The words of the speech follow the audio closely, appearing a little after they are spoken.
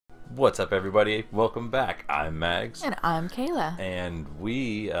What's up, everybody? Welcome back. I'm Maggs. And I'm Kayla. And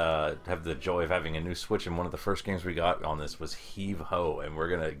we have the joy of having a new Switch, and one of the first games we got on this was Heave Ho, and we're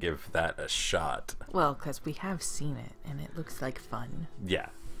going to give that a shot. Well, because we have seen it, and it looks like fun. Yeah.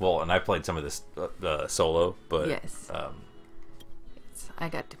 Well, and I played some of this solo, but... Yes. I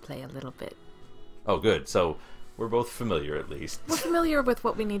got to play a little bit. Oh, good. So, we're both familiar, at least. We're familiar with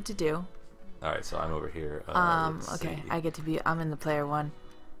what we need to do. Alright, so I'm over here. Okay. See. I get to be... I'm in the player one.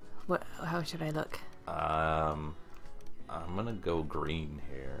 How should I look? I'm gonna go green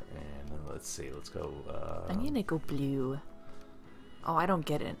here, and let's see. Let's go. I'm gonna go blue. Oh, I don't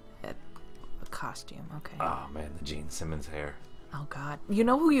get it. A costume. Okay. Oh man, the Gene Simmons hair. Oh God. You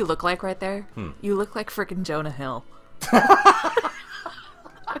know who you look like right there? You look like frickin' Jonah Hill.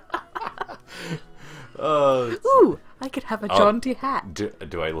 Ooh, I could have a jaunty hat.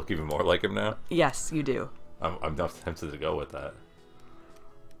 Do I look even more like him now? Yes, you do. I'm not tempted to go with that.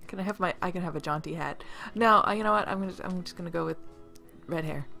 I can have a jaunty hat. No, you know what? I'm just gonna go with red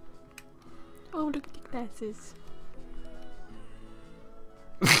hair. Oh, look at the glasses.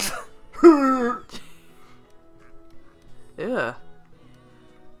 Ugh.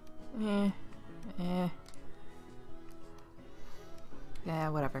 Yeah,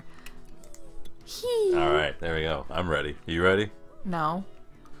 whatever. All right, there we go. I'm ready. You ready? No.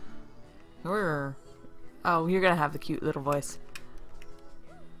 Oh, you're gonna have the cute little voice.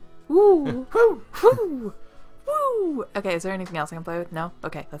 Woo! Woo! Woo! Woo! Okay, is there anything else I can play with? No?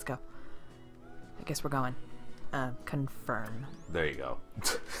 Okay, let's go. I guess we're going. Confirm. There you go.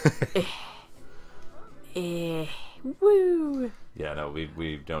 Woo! Yeah, no,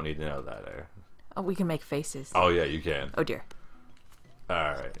 we don't need to know that there. Oh, we can make faces. Oh, yeah, you can. Oh, dear.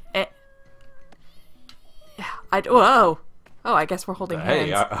 Alright. Whoa! Oh, I guess we're holding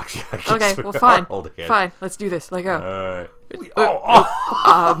hands. Hey, okay, well, fine. Fine, let's do this. Let go. Alright.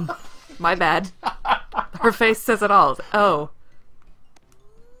 My bad. Her face says it all. Oh.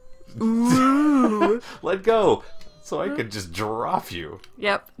 Ooh. Let go, so I could just drop you.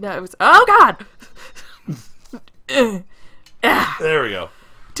 Yep. No, it was. Oh God. There we go.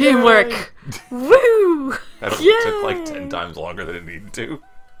 Teamwork. Woo! That took like 10 times longer than it needed to.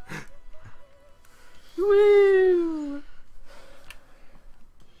 Woo!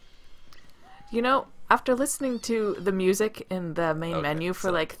 You know, after listening to the music in the main menu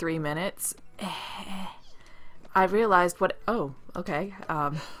for like 3 minutes, I realized what. Oh, okay.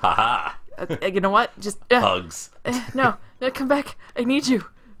 Haha. You know what? Just Hugs. No, come back. I need you.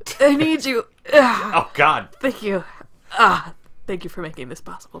 I need you. Oh God. Thank you. Thank you for making this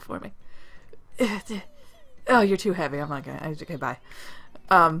possible for me. Oh, you're too heavy. I'm not gonna. Okay, bye.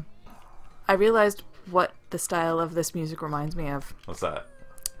 I realized what the style of this music reminds me of. What's that?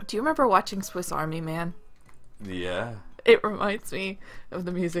 Do you remember watching Swiss Army Man? Yeah. It reminds me of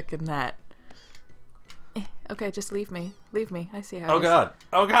the music in that. Okay, just leave me. Leave me. I see how. Oh God.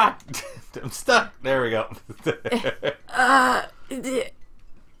 Oh God. I'm stuck. There we go. Yeah,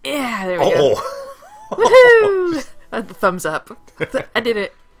 there we go. Woohoo! The thumbs up. I did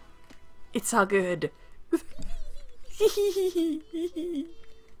it. It's all good.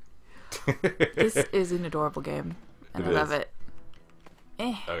 This is an adorable game, and I love it.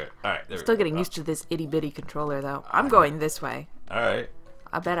 Okay, alright. Still getting used to this itty bitty controller, though. I'm going this way. Alright.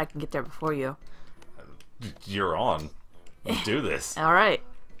 I bet I can get there before you. You're on. Let's do this. Alright.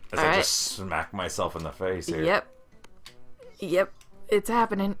 As I just smack myself in the face here. Yep. It's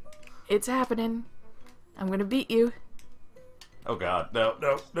happening. It's happening. I'm gonna beat you. Oh God. No.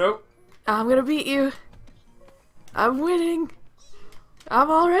 I'm gonna beat you. I'm winning.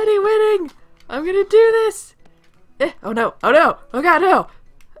 I'm already winning. I'm gonna do this. Oh no. Oh God, no.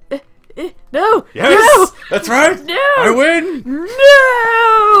 No. Yes. No. That's right. No. I win.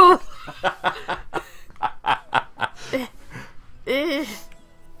 No.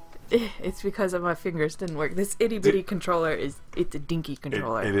 It's because of my fingers didn't work. This itty bitty controller it's a dinky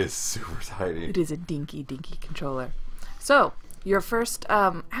controller. It is super tiny. It is a dinky controller. So, your first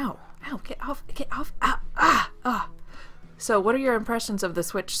ow, get off. So, what are your impressions of the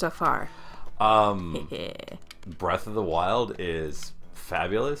Switch so far? Breath of the Wild is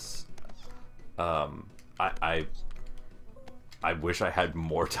fabulous. I wish I had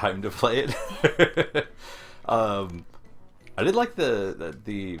more time to play it. I did like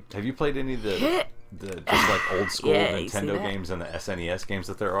the. Have you played any of the just like old school Nintendo games and the SNES games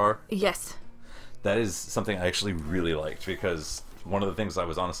that there are? Yes. That is something I actually really liked, because one of the things I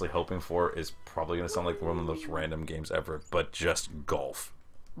was honestly hoping for is probably going to sound like one of those random games ever, but just golf.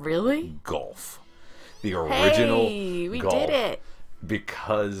 Really? Golf. The original we golf. did it.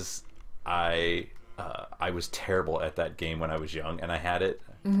 Because I was terrible at that game when I was young, and I had it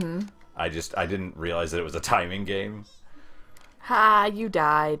Mm-hmm. I didn't realize that it was a timing game. Ha! You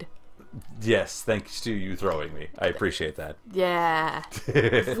died. Yes, thanks to you throwing me. I appreciate that. Yeah.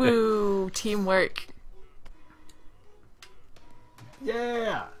 Woo! Teamwork.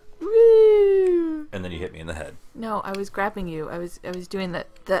 Yeah. Woo! And then you hit me in the head. No, I was grabbing you. I was doing the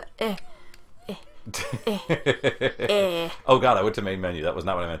Oh god, I went to main menu. That was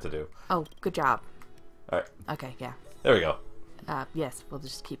not what I meant to do. Oh, good job. Alright. Okay, yeah. There we go. Yes, we'll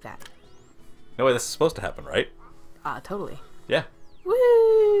just keep that. No way, this is supposed to happen, right? Totally. Yeah.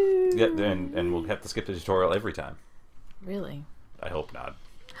 Woo! Yeah, and we'll have to skip the tutorial every time. Really? I hope not.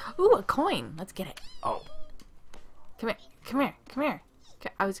 Ooh, a coin. Let's get it. Oh. Come here. Come here. Come here.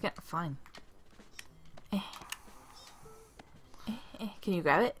 I was getting fine. Can you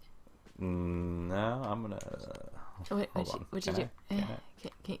grab it? No, I'm gonna. What did you?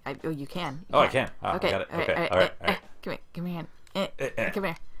 Oh, you can. Oh, I can. Oh, Okay. I got it. All right, Okay. all right, All right. Come here. Come here. Come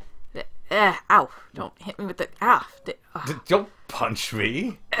here. Ow! Don't hit me with the. Don't punch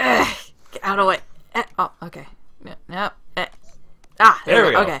me. Get out of the way. Oh, okay. No. There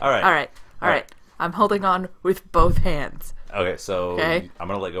we go. Okay. All right. All right. I'm holding on with both hands. Okay, so Okay. I'm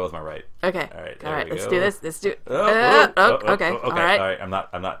gonna let go with my right. Okay. All right. All right. There we Let's go. do this. Let's do it. Okay. Okay. Okay. All right. All right. I'm not.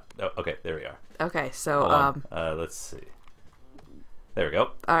 Oh, okay. There we are. Okay. So Hold on. Let's see. There we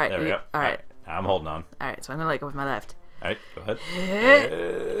go. All right. There we go. All right. I'm holding on. All right. So I'm gonna let go with my left. All right. Go ahead.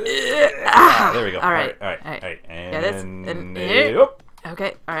 Ah, There we go. All right. All right. Yeah, that's- And Yep.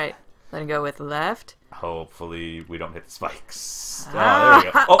 Okay. All right. Letting go with left. hopefully we don't hit the spikes. Ah.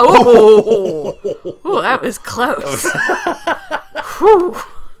 There we go. Oh. Ooh, that was close. Whew.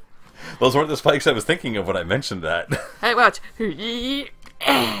 Those weren't the spikes I was thinking of when I mentioned that. Hey, watch.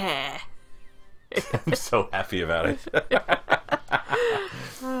 I'm so happy about it.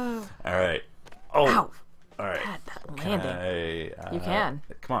 All right. Oh. Ow. All right. God, that landing. I, You can.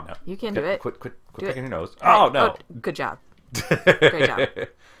 Come on now. You can do it. Quit Do picking it. your nose. All Oh right. no. Good job. Great job.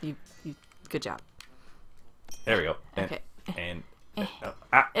 You. Good job. There we go. And, Okay. And Good.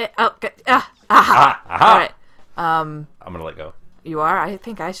 Aha. aha. All right. I'm gonna let go. You are. I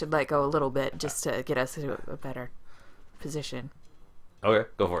think I should let go a little bit just to get us into a better position. Okay,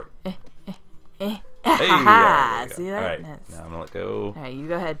 go for it. Hey, Haha. there we go. See that? All right. Nice. Now I'm gonna let go. All right, you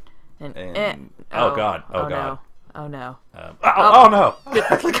go ahead. And- oh, God. Oh, God. No. Oh no. Oh no!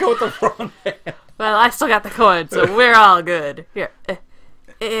 Let go with the wrong hand. Well, I still got the coin, so we're all good. Here.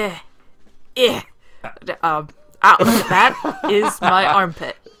 Ow, that is my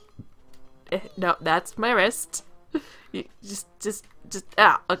armpit. No, that's my wrist. You just,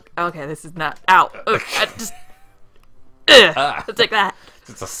 ow. Okay, this is not, ow. I'll take that.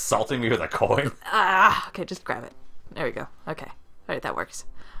 It's assaulting me with a coin. Okay, just grab it. There we go. Okay. Alright, that works.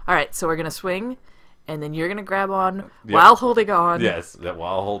 Alright, so we're gonna swing, and then you're gonna grab on while holding on. Yes, that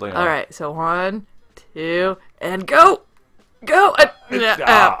while holding on. Alright, so 1, 2, and go! Go! No.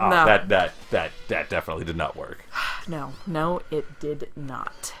 That definitely did not work. No, it did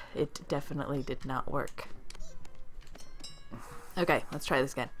not. It definitely did not work. Okay, let's try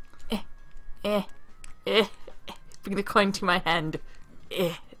this again. Bring the coin to my hand.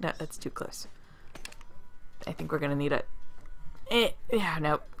 No, that's too close. I think we're gonna need it. Yeah,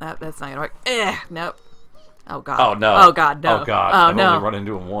 nope. That's not gonna work. Nope. Oh god. Oh no. Oh god, no. Oh god. Oh I've no. only run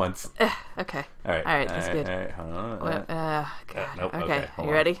into him once. Okay. Alright. Alright, that's good. Hold on. God. Nope. Okay, Hold you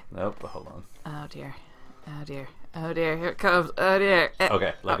on. ready? Nope. Hold on. Oh dear. Oh dear. Oh dear. Here it comes. Oh dear.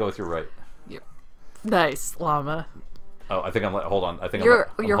 Okay, let go with your right. Nice, llama. Oh, I think hold on. I think You're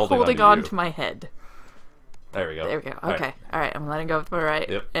I'm holding on on to my head. There we go. There we go. All Okay. All right. I'm letting go with my right.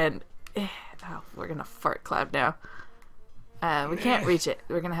 Yep. And we're gonna fart cloud now. We can't reach it.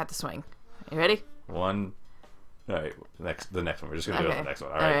 We're gonna have to swing. You ready? One. All right. The next one. We're just gonna go to the next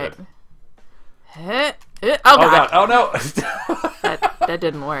one. All right. Good. Oh Oh god. god. Oh no. That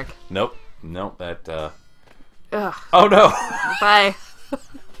didn't work. Nope. That. Ugh. Oh no. Bye.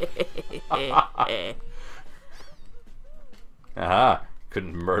 Aha.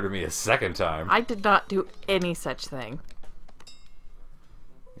 Couldn't murder me a second time. I did not do any such thing.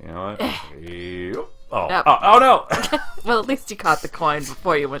 You know what? Oh. Nope. Oh no. Well, at least you caught the coin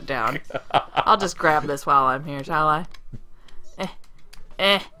before you went down. I'll just grab this while I'm here, shall I?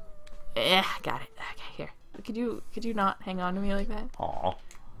 Got it. Okay, here. Could you not hang on to me like that? Aw.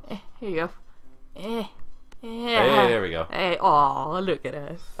 Here you go. Hey, there we go. Hey, aw, look at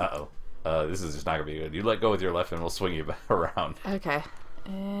us. Uh-oh. This is just not gonna be good. You let go with your left and we'll swing you back around. Okay.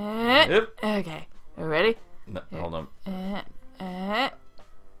 Yep. Okay. Are you ready? No, hold on.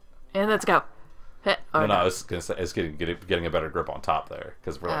 And let's go. Oh, No, I was gonna say it's getting a better grip on top there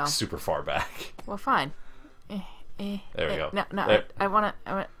because we're like super far back. Well, fine. There we go. No, no, There. I want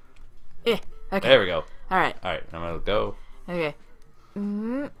to. Okay. There we go. All right. All right, I'm gonna go. Okay.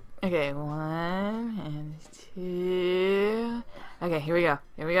 Okay, 1 and 2. Okay, here we go.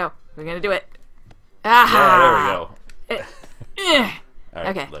 Here we go. We're gonna do it. Yeah, there we go. All right,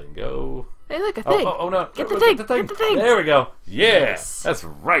 Okay. letting go. Hey, look, a thing. Oh no! Get the thing. Get the thing. There we go. Yeah, Yes. that's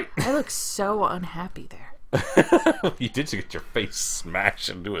right. I look so unhappy there. You did get your face smashed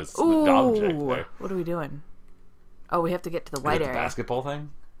into a Ooh. object there. What are we doing? Oh, we have to get to the Is white it the area. basketball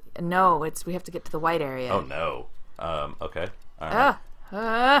thing? No, we have to get to the white area. Oh no. Okay. All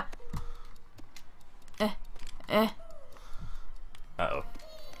right. Uh-oh.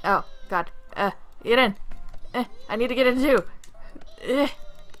 Oh, God. Get in. I need to get in too.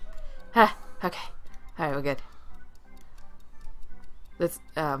 Okay. Alright, we're good. This,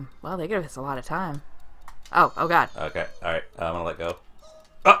 well, they give us a lot of time. Oh God. Okay. All right. I'm gonna let go.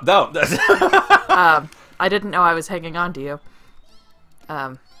 Oh no! I didn't know I was hanging on to you.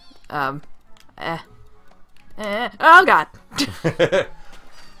 Oh God. That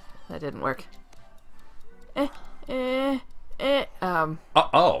didn't work.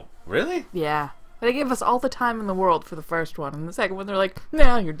 Oh, really? Yeah. They gave us all the time in the world for the first one, and the second one they're like,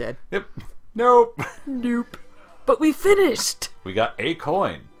 nah, you're dead. Yep. Nope. Nope. But we finished! We got a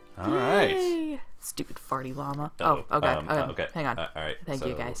coin. All right. Yay. Stupid farty llama. Uh-oh. Oh God. Okay. Hang on. All right. Thank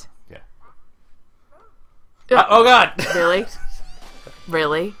you, guys. Yeah. Oh God! Really?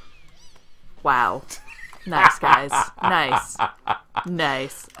 Really? Wow. Nice, guys. Nice.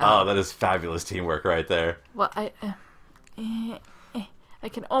 Nice. Oh, that is fabulous teamwork right there. Well, I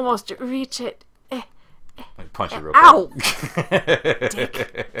can almost reach it. I punch you real Ow! quick.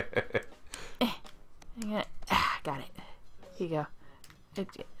 Dick. Got it. Here you go.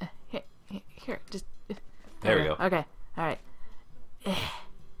 Here, just. There we go. Okay. All right.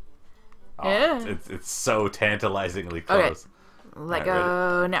 Oh, it's so tantalizingly close. Let All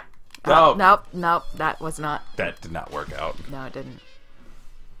go now. No. Nope. That was not. That did not work out. No, it didn't.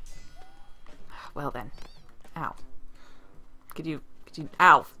 Well then. Ow. Could you?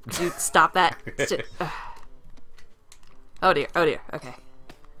 Ow! Could you stop that? Oh dear. Okay.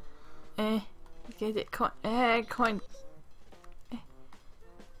 Get it. Coin. Coin.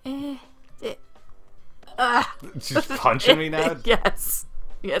 She's punching me now? Yes.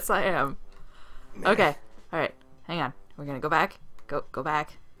 Yes, I am. Okay. All right. Hang on. We're gonna go back. Go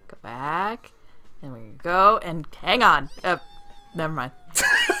back. Go back. And we're gonna go and hang on. Never mind.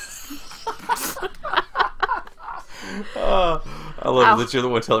 Oh, I love that you're the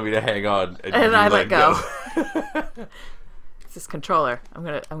one telling me to hang on, and you I let go. go. It's this controller. I'm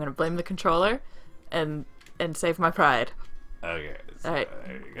gonna blame the controller, and save my pride. Okay. So All right.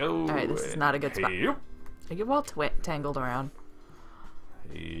 there you go. All right. This is not a good spot. Yep. Are you all tangled around?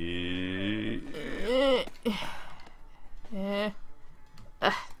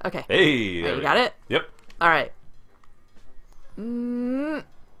 Okay. Hey, there You we got go. it? Yep. All right.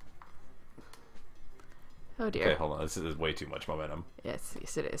 Oh dear. Okay, hold on. This is way too much momentum. Yes,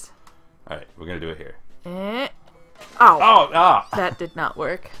 it is. All right, we're gonna do it here. Oh, Oh, that did not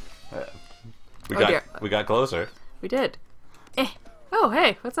work. we Oh, got dear. we got closer. We did. Oh,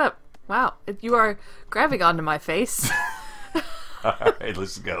 hey, what's up? Wow, you are grabbing onto my face. All right,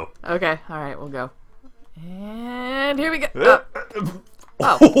 let's go. Okay, all right, we'll go. And here we go.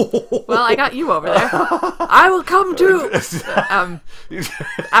 Oh, well, I got you over there. I will come too.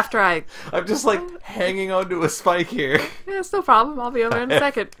 After I. I'm just like hanging onto a spike here. Yeah, it's no problem. I'll be over in a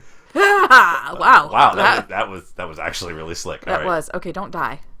second. Wow. Wow, that was actually really slick. That was okay. Don't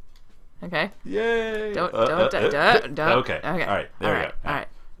die. Okay. Yay! Don't. Okay. Okay. All right. There we go. All right.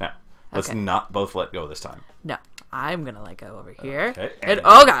 Now, let's Okay. not both let go this time. No, I'm gonna let go over here. Okay, And and-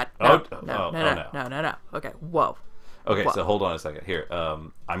 oh god. No. Oh, No. Okay. Whoa. Okay, Whoa. so hold on a second. Here,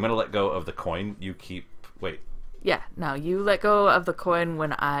 I'm gonna let go of the coin. You keep. Wait. Yeah. Now you let go of the coin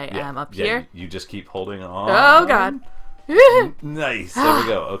when I am up here. You just keep holding on. Oh god. Nice. There we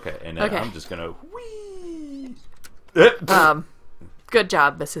go. Okay, and then Okay. I'm just gonna. Whee! Good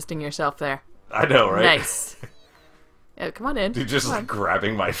job assisting yourself there. I know, right? Nice. Yeah, come on in. Dude, just Come like on.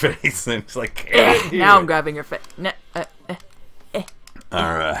 grabbing my face and it's like. Now I'm grabbing your face. No, All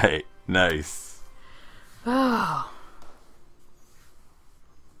right. Nice. Oh.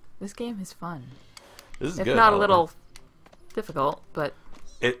 This game is fun. This is If good. not I a like little difficult, but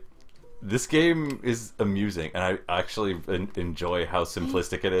This game is amusing, and I actually enjoy how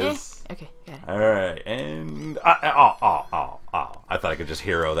simplistic it is. okay, got it. All right, and I thought I could just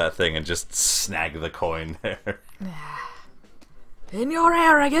hero that thing and just snag the coin there. In your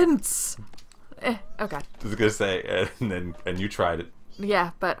arrogance. Oh god. I was gonna say, and you tried it.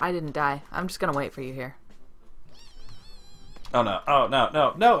 Yeah, but I didn't die. I'm just gonna wait for you here. Oh no! Oh no!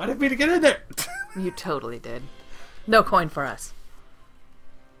 No! No! I didn't mean to get in there. You totally did. No coin for us.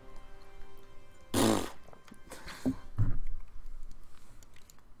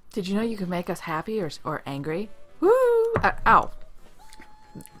 Did you know you could make us happy or angry? Woo! Ow.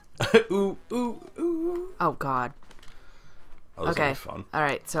 Ooh, ooh, ooh. Oh, God. Oh, this Okay. will be fun. All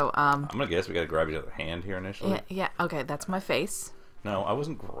right, so, I'm gonna guess we gotta grab each other's hand here initially. yeah, okay, that's my face. No, I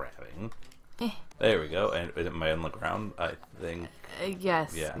wasn't grabbing. Eh. There we go. And am I on the ground? I think.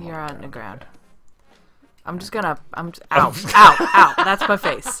 Yes, Yeah, I'm you're on the ground. Okay. I'm just gonna, ow, ow, that's my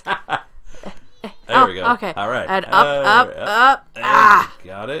face. There we go. Okay. All right. And up. Ah!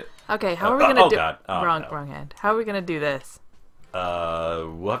 Got it. Okay, how are we gonna do... God. Oh, wrong, no. wrong hand. How are we gonna do this?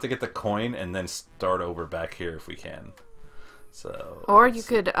 We'll have to get the coin and then start over back here if we can. So. Or you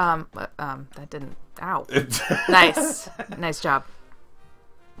could, that didn't, ow. Nice. Nice job.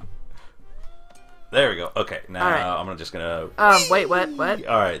 There we go. Okay, now All right. I'm just gonna. Wait, what?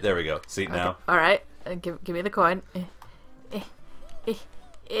 All right, there we go. See now. All right, give me the coin.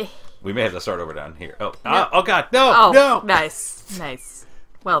 We may have to start over down here. Oh, No. oh God, no, Oh, no. nice.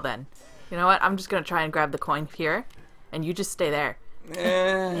 Well then, you know what? I'm just gonna try and grab the coin here, and you just stay there.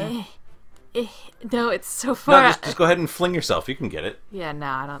 No, it's so far. No, just go ahead and fling yourself. You can get it. Yeah, no,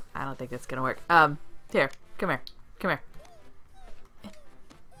 I don't think that's gonna work. Here, come here.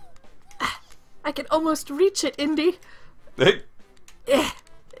 I can almost reach it, Indy. Let Eh,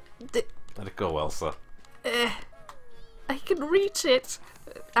 it go, Elsa. I can reach it.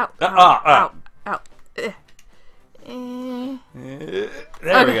 Ow, ow. ow. There we Okay, go.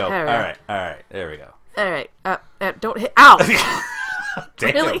 there we go. All right. There we go. All right, don't hit. Ow!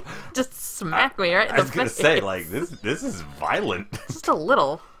 Damn. Really? Just smack me right in I the was gonna face. say, like, this is violent. Just a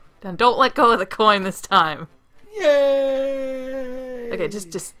little. Then don't let go of the coin this time. Yay! Okay,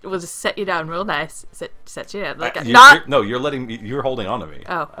 we'll just set you down real nice. Set you down like a You're letting me. You're holding on to me.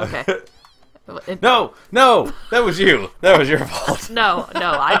 Oh, okay. No, that was you. That was your fault. No,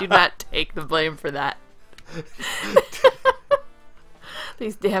 I do not take the blame for that.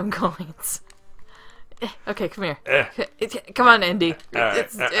 These damn coins. Okay, come here. Come on, Indy. All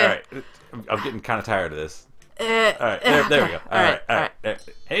right. I'm getting kind of tired of this. All right, there we go. All right.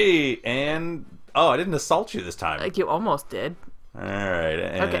 Hey, and I didn't assault you this time. Like you almost did. All right.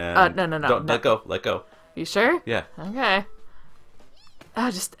 And Okay. No. Don't let go. Let go. You sure? Yeah. Okay.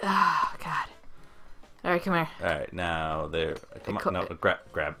 God. All right, come here. All right. Now there. Come on. No, grab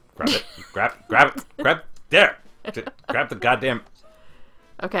it. Grab. There. Grab the goddamn.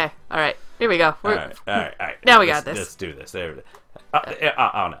 Okay. All right. Here we go. All right. Now we got this. Let's do this. There.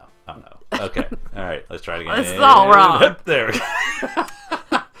 Oh no. Okay. All right. Let's try it again. This is all wrong. There we go.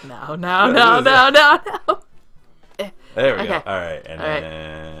 No. There we go. Okay. All right. And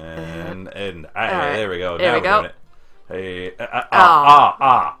there we go. There Now we go. doing it. Hey. Okay,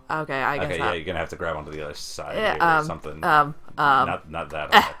 I guess Okay. not. Yeah, you're gonna have to grab onto the other side Yeah, here or something. Not that.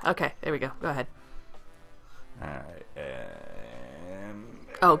 Okay. Okay, there we go. Go ahead. All right. And.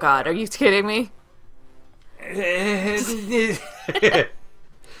 Oh God, are you kidding me?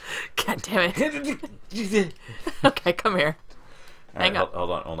 God damn it. Okay, come here. Hang on.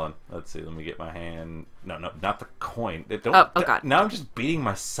 Hold on. Let's see. Let me get my hand. No, not the coin. Oh, God. Now I'm just beating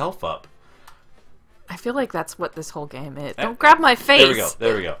myself up. I feel like that's what this whole game is. Don't grab my face.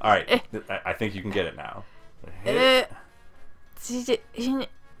 There we go. All right. I think you can get it now. Okay.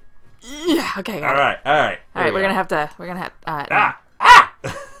 All right. We're gonna have to. You're gonna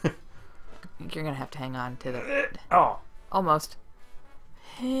have to hang on to the. Oh. Almost.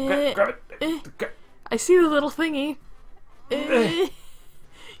 Grab it. I see the little thingy.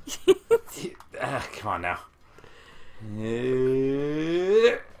 Come on now.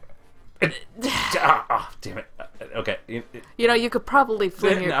 Damn it. Okay. You know, you could probably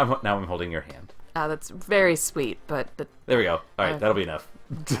fling your. Now I'm holding your hand. That's very sweet, but There we go. All right, that'll be enough.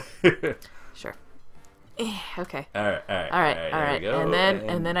 sure. Okay. All right. There we go.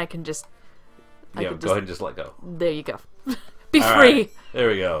 And then I can just. Go ahead and just let go. There you go. Be All free. Right, there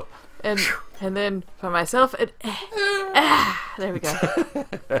we go. And then for myself, there we go.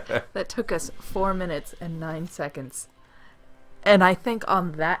 That took us 4 minutes and 9 seconds. And I think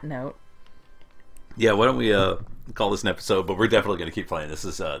on that note, yeah, why don't we call this an episode? But we're definitely going to keep playing. This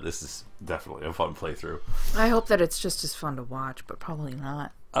is definitely a fun playthrough. I hope that it's just as fun to watch, but probably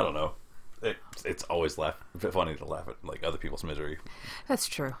not. I don't know. It's always funny to laugh at like other people's misery. That's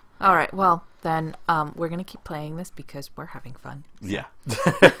true. All right, well then we're gonna keep playing this because we're having fun. Yeah.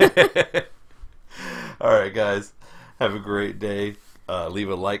 All right, guys. Have a great day.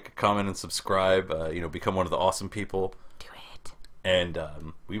 Leave a like, comment, and subscribe. Become one of the awesome people. Do it. And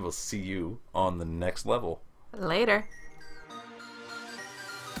we will see you on the next level. Later.